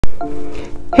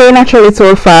Hey Naturally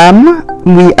Soul fam,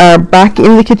 we are back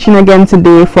in the kitchen again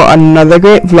today for another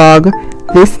great vlog.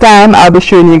 This time I'll be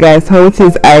showing you guys how it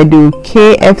is I do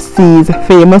KFC's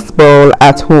famous bowl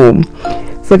at home.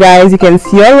 So guys, you can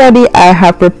see already I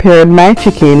have prepared my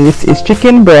chicken. This is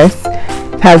chicken breast.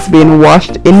 It has been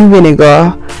washed in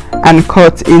vinegar and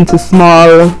cut into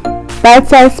small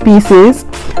bite-sized pieces,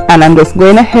 and I'm just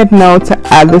going ahead now to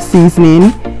add the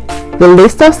seasoning. The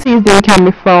list of seasoning can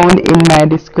be found in my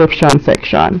description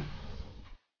section.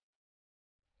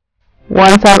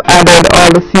 Once I've added all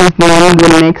the seasoning,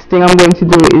 the next thing I'm going to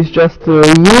do is just to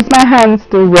use my hands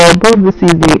to rub the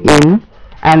seasoning in,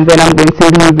 and then I'm going to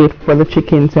leave it for the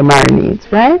chicken to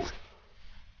marinate, right?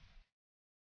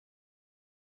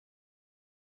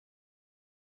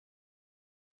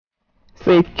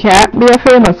 So it can't be a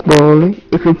famous bowl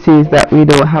if it is that we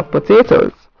don't have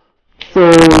potatoes. So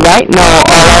right now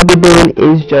all I'll be doing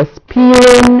is just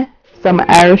peeling some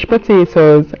Irish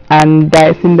potatoes and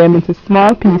dicing them into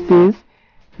small pieces.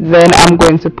 Then I'm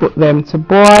going to put them to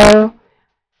boil.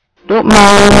 Don't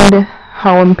mind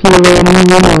how I'm peeling, you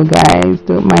know guys,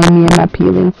 don't mind me and my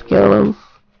peeling skills.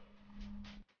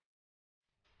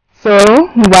 So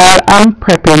while I'm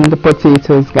prepping the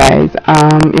potatoes guys,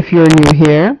 if you're new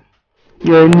here,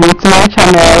 you're new to my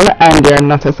channel and you're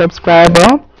not a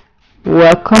subscriber,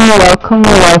 welcome.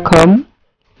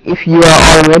 If you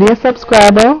are already a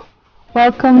subscriber,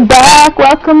 welcome back.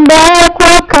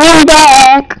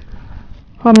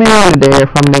 How many are there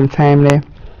from them time there?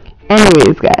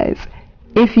 Anyways guys,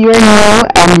 if you're new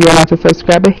and you're not a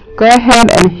subscriber, go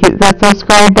ahead and hit that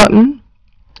subscribe button,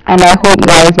 and I hope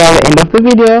guys by the end of the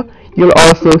video you'll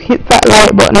also hit that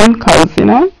like button, cause you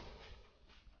know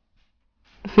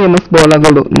the famous bowl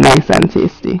will look nice and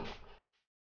tasty.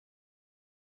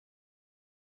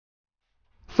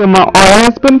 So my oil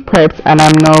has been prepped and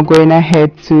I'm now going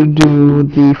ahead to do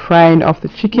the frying of the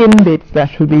chicken bits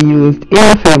that will be used in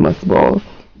the famous bowl.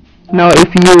 Now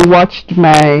if you watched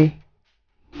my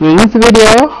wings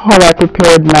video, how I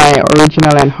prepared my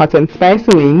original and hot and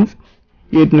spicy wings,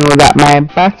 you'd know that my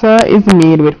batter is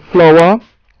made with flour,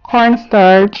 corn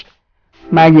starch,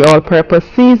 Maggi All Purpose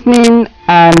seasoning,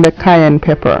 and cayenne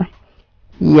pepper.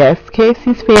 Yes,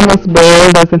 KFC's famous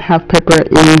bowl doesn't have pepper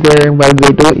in there. Well,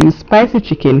 they don't use spicy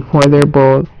chicken for their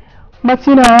bowl. But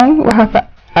you know, we have to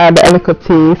add a little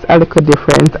taste, a little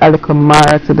difference, a little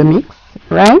mar to the mix,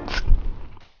 right?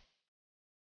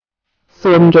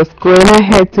 So I'm just going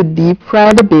ahead to deep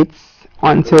fry the bits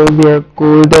until they're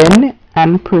golden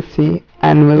and pretty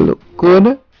and will look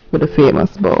good with the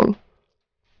famous bowl.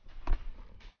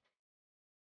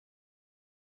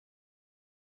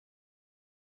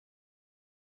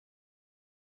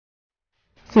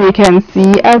 So you can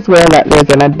see as well that there's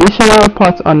an additional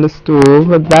pot on the stove.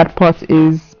 That pot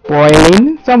is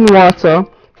boiling some water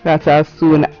that I'll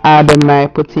soon add my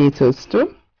potatoes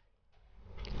to,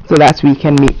 so that we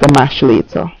can make the mash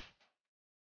later.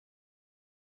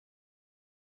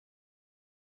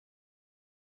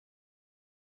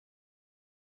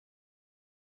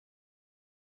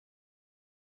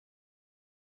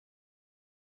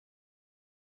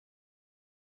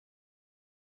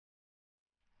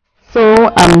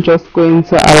 So I'm just going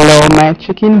to allow my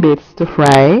chicken bits to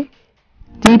fry,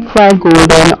 deep fry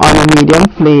golden on a medium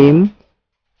flame.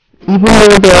 Even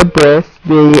though they're breasts,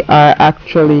 they are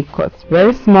actually cut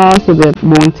very small so they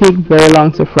won't take very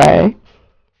long to fry.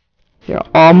 They're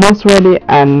almost ready,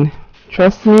 and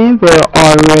trust me, they're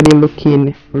already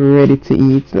looking ready to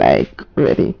eat, like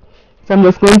ready. So I'm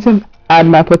just going to add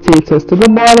my potatoes to the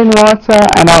boiling water,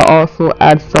 and I'll also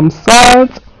add some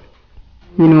salt,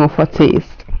 you know, for taste,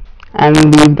 and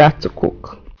leave that to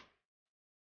cook.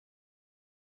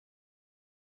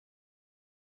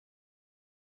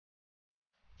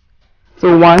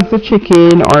 So once the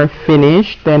chicken are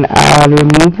finished, then I'll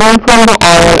remove them from the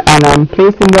oil and I'm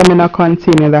placing them in a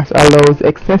container that allows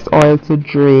excess oil to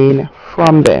drain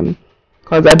from them,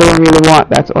 because I don't really want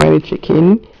that oily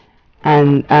chicken.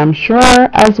 And I'm sure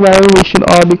as well we should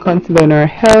all be considering our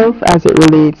health as it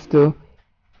relates to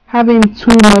having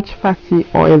too much fatty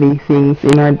oily things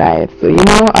in our diet. So you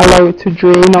know, allow it to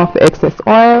drain off the excess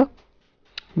oil,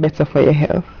 better for your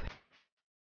health.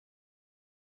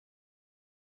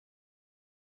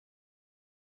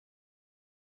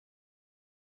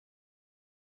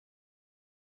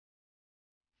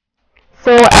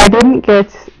 So I didn't get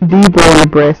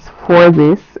deboned breast for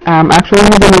this. I'm actually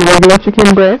using regular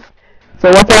chicken breast. So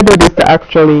what I did is to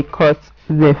actually cut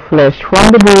the flesh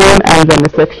from the bone, and then the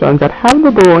sections that have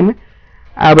the bone,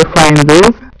 I'll be frying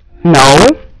those now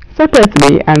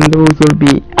separately, and those will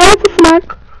be as a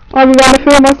snack other than the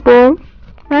famous bowl,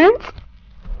 right?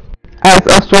 As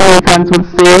Australians would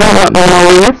say, not no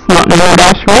waste, not no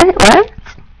dash, right?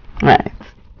 Right.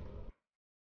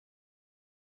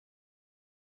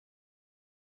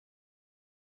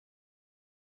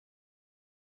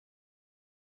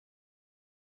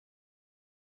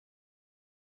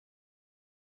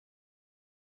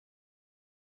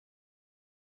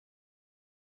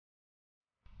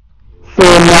 So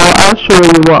now I'll show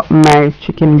you what my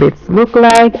chicken bits look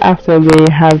like after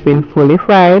they have been fully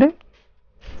fried.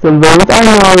 So those are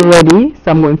now ready, so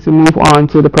I'm going to move on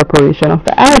to the preparation of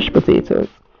the Irish potatoes.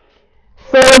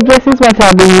 So this is what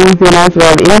I'll be using as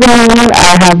well. In the meal,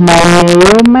 I have my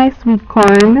mayo, my sweet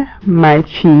corn, my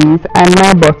cheese, and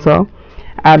my butter.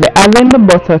 I'll be adding the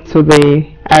butter to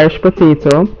the Irish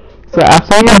potato. So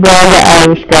after you boil the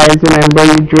Irish, guys, remember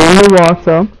you drain the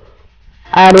water.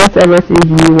 Add whatever it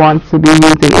is you want to be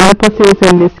using. In the potato,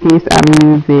 in this case,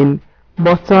 I'm using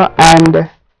butter and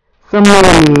some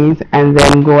mayonnaise, and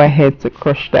then go ahead to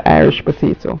crush the Irish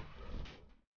potato.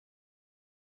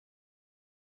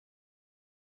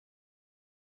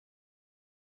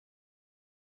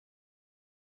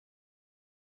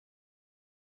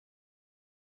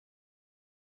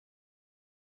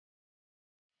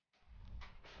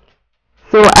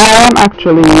 So I am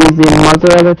actually using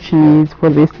mozzarella cheese for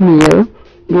this meal.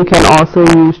 You can also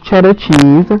use cheddar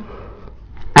cheese.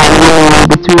 And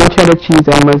between cheddar cheese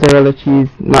and mozzarella cheese,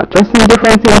 not just in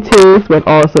difference in taste, but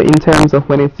also in terms of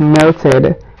when it's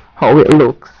melted, how it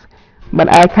looks.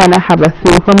 But I kind of have a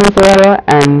thing for mozzarella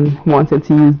and wanted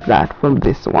to use that from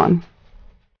this one.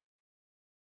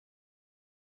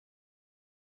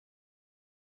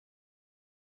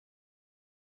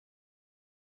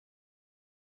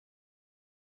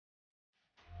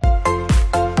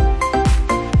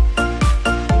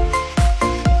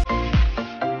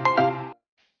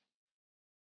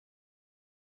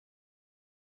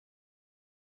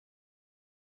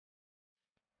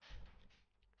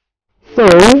 So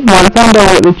once I'm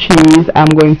done with the cheese, I'm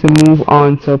going to move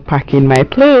on to packing my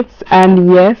plates.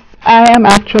 And yes, I am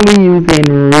actually using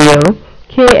real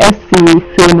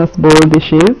KFC famous bowl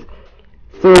dishes.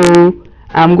 So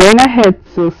I'm going ahead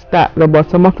to stack the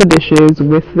bottom of the dishes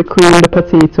with the creamed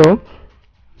potato.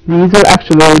 These will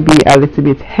actually be a little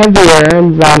bit heavier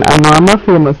than a normal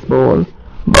famous bowl,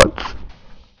 but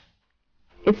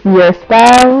it's your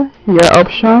style, your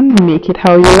option, make it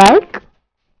how you like.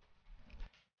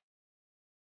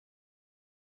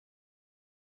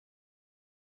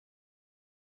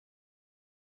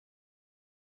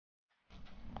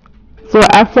 So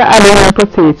after adding your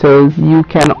potatoes, you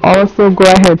can also go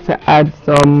ahead to add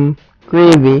some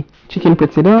gravy, chicken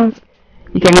potatoes.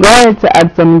 You can go ahead to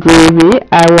add some gravy.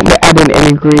 I won't be adding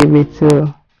any gravy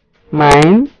to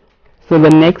mine. So the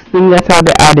next thing that I'll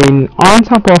be adding on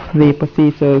top of the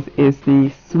potatoes is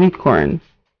the sweet corn.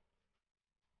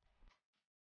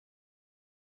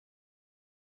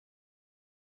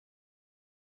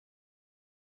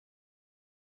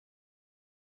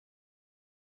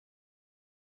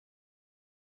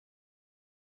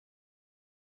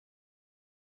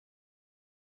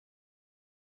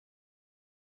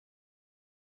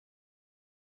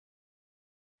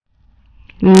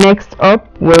 Next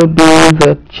up will be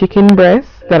the chicken breast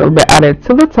that will be added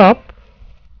to the top.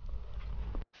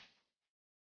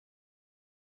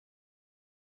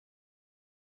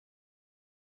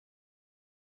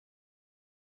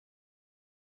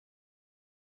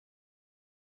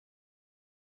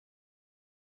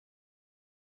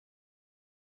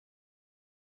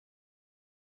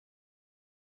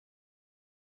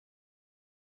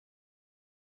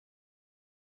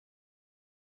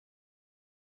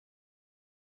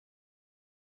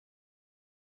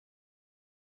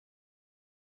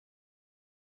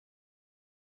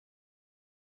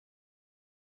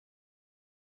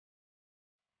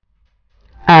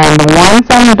 And once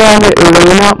I'm done with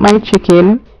laying out my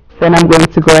chicken, then I'm going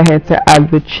to go ahead to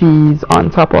add the cheese on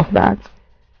top of that.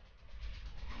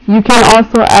 You can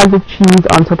also add the cheese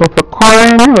on top of the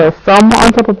corn, or some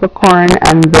on top of the corn,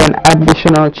 and then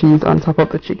additional cheese on top of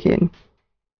the chicken.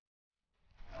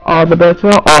 All the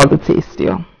better, all the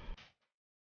tastier.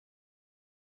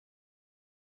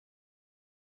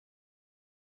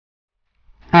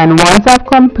 And once I've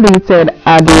completed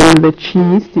adding the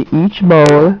cheese to each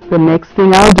bowl, the next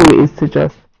thing I'll do is to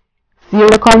just seal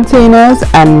the containers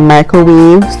and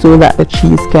microwave so that the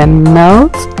cheese can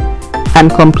melt and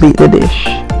complete the dish.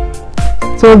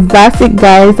 So that's it,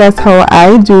 guys. That's how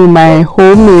I do my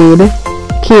homemade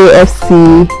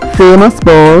KFC famous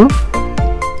bowl.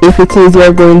 If it is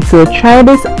you're going to try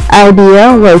this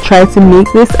idea, well, try to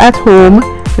make this at home.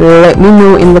 Let me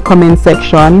know in the comment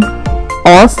section.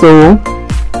 Also,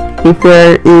 if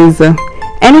there is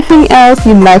anything else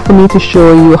you'd like for me to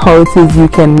show you how it is you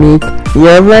can make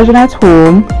your version at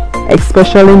home,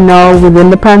 especially now within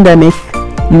the pandemic,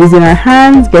 using our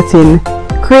hands, getting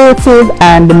creative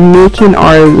and making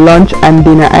our lunch and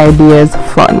dinner ideas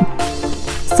fun.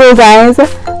 So guys,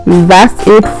 that's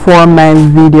it for my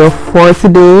video for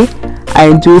today.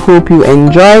 I do hope you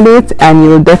enjoyed it and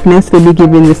you'll definitely be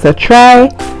giving this a try.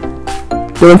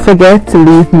 Don't forget to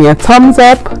leave me a thumbs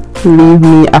up, leave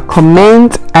me a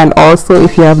comment, and also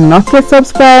if you have not yet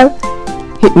subscribed,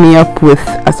 hit me up with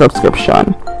a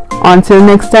subscription. Until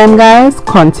next time guys,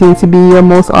 continue to be your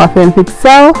most authentic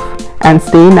self and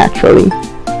stay naturally.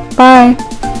 Bye.